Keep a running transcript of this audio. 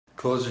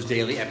Closers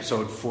Daily,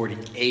 episode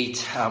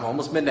 48.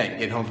 Almost midnight,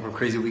 getting home from a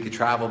crazy week of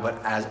travel,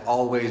 but as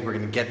always, we're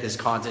going to get this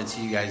content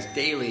to you guys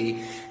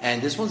daily.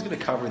 And this one's going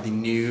to cover the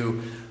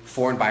new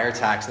foreign buyer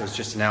tax that was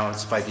just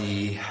announced by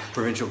the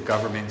provincial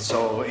government.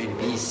 So in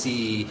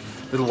BC,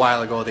 a little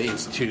while ago, they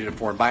instituted a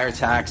foreign buyer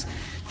tax,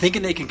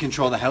 thinking they can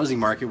control the housing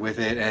market with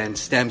it and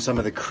stem some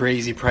of the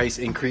crazy price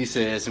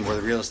increases and where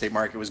the real estate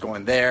market was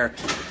going there.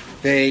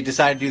 They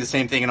decided to do the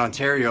same thing in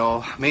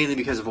Ontario, mainly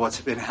because of what's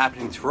been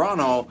happening in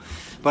Toronto.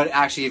 But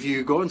actually, if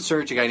you go and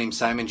search a guy named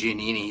Simon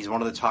Giannini, he's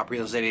one of the top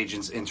real estate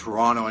agents in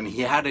Toronto, and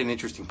he had an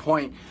interesting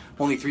point.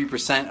 Only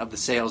 3% of the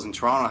sales in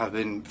Toronto have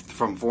been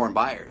from foreign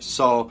buyers.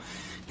 So,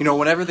 you know,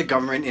 whenever the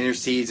government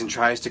intercedes and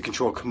tries to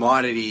control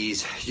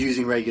commodities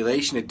using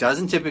regulation, it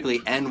doesn't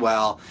typically end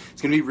well.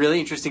 It's going to be really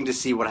interesting to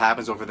see what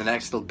happens over the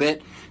next little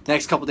bit. The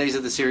next couple days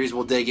of the series,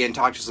 we'll dig in,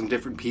 talk to some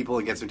different people,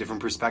 and get some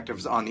different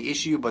perspectives on the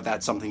issue, but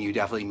that's something you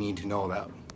definitely need to know about.